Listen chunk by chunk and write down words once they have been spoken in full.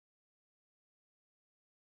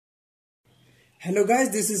Hello guys,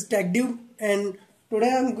 this is TechDude and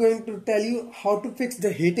today I'm going to tell you how to fix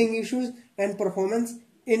the heating issues and performance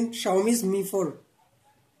in Xiaomi's Mi4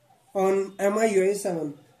 on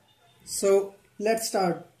miui7. So let's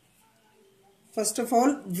start. First of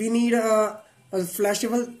all, we need a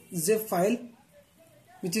flashable zip file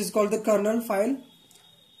which is called the kernel file,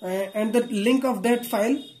 and the link of that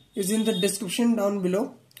file is in the description down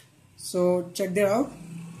below. So check that out.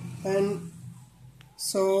 And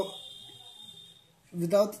so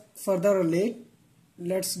without further delay,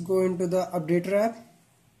 let's go into the audiutor app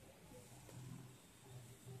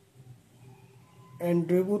and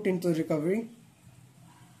reboot into recovery.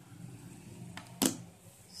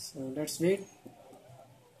 So let's wait.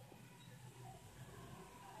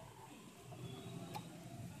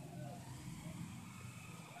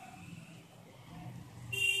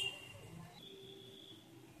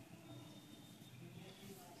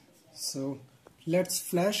 So let's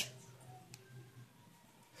flash.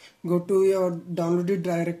 Go to your downloaded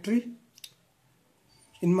directory.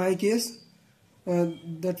 In my case,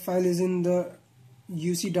 that file is in the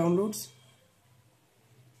UC downloads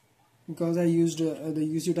because I used the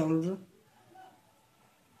UC downloader.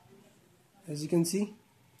 As you can see,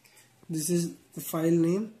 this is the file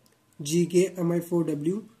name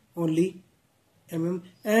gkmi4w only mm.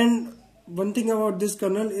 And one thing about this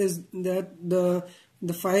kernel is that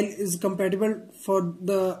the file is compatible for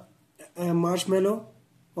the marshmallow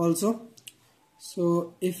also.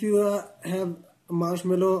 So if you have a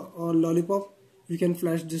marshmallow or lollipop, you can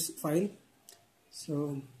flash this file.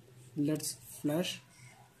 So let's flash.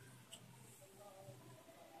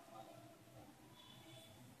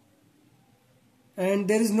 And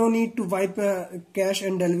there is no need to wipe cache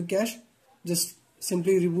and delete cache, just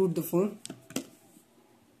simply reboot the phone.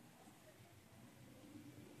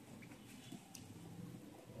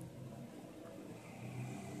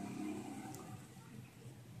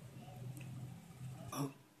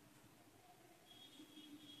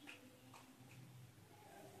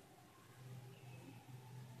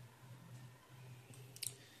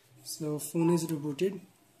 So phone is rebooted,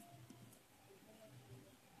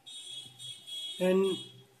 and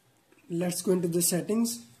let's go into the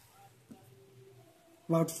settings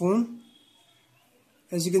about phone.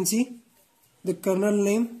 As you can see, the kernel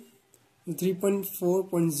name is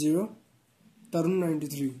 3.4.0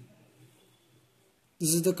 Tarun93.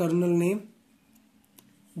 This is the kernel name,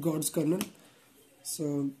 God's kernel.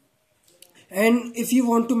 So, and if you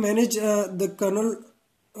want to manage the kernel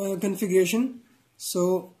configuration,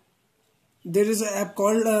 so there is an app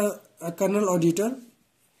called a kernel audiutor,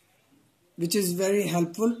 which is very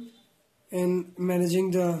helpful in managing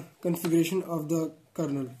the configuration of the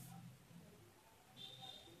kernel.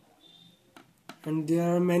 And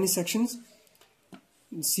there are many sections: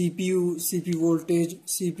 CPU, CPU voltage,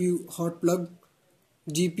 CPU hot plug,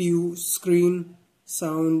 GPU, screen,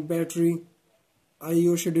 sound, battery,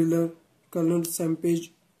 IO scheduler, kernel same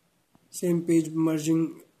page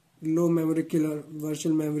merging, low memory killer,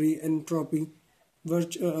 virtual memory, entropy,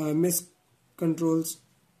 MISC controls,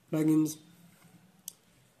 plugins.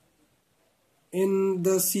 In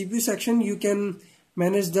the CPU section, you can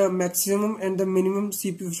manage the maximum and the minimum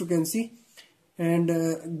CPU frequency and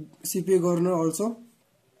CPU governor also.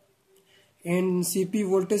 In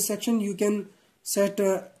CPU voltage section, you can set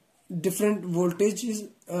different voltages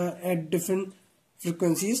at different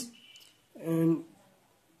frequencies. And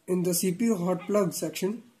in the CPU hot plug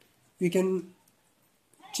section, we can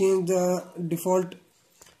change the default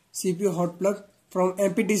CPU hot plug from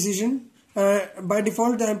MP decision. By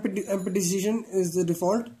default, the MP decision is the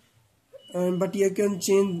default, but you can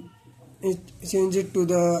change it to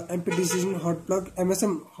the MP decision hot plug,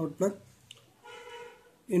 MSM hot plug,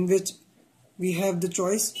 in which we have the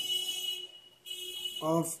choice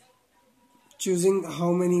of choosing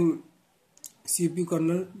how many CPU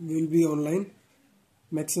kernel will be online,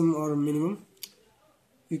 maximum or minimum.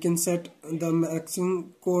 You can set the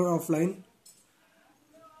maximum core offline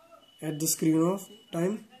at the screen off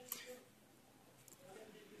time.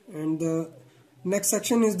 And the next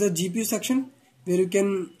section is the GPU section, where you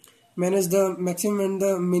can manage the maximum and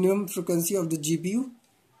the minimum frequency of the GPU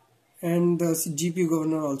and the GPU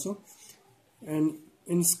governor also. And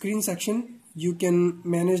in screen section, you can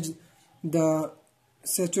manage the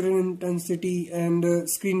saturation intensity and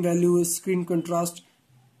screen values, screen contrast,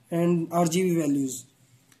 and RGB values.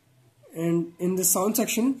 And in the sound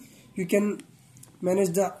section, you can manage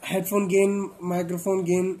the headphone gain, microphone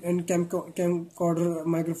gain, and camcorder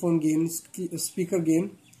microphone gain, speaker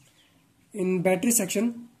gain. In battery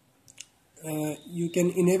section, you can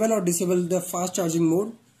enable or disable the fast charging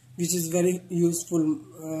mode, which is very useful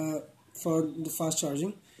for the fast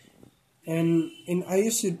charging. And in IO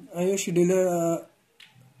scheduler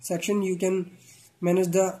section, you can manage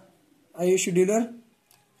the IO scheduler,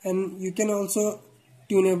 and you can also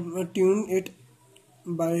tune it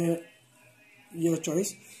by your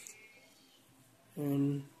choice.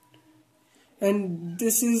 And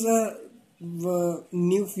this is a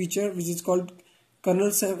new feature which is called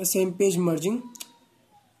kernel same page merging,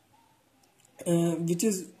 which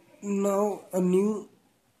is now a new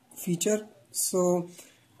feature. So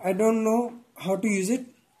I don't know how to use it,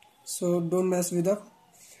 so don't mess with up.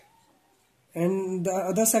 And the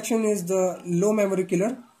other section is the low memory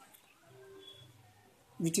killer,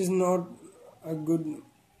 which is not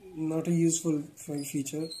a useful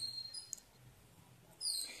feature.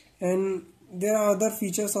 And there are other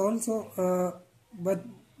features also, but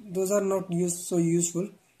those are not so useful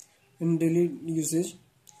in daily usage.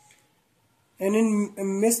 And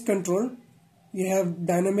in mist control, you have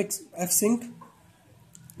dynamic f-sync,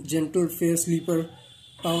 gentle fair sleeper,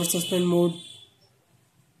 power suspend mode,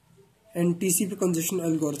 and TCP congestion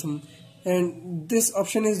algorithm. And this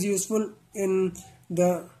option is useful in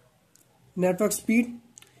the network speed.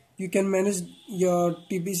 You can manage your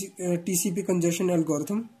TCP congestion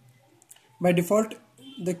algorithm. By default,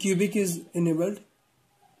 the cubic is enabled,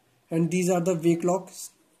 and these are the wake locks,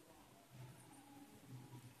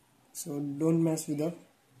 so don't mess with that.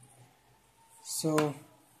 So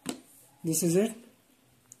this is it.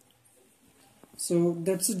 So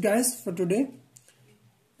that's it guys for today,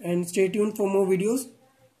 and stay tuned for more videos.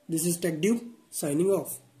 This is TechDude signing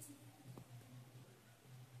off.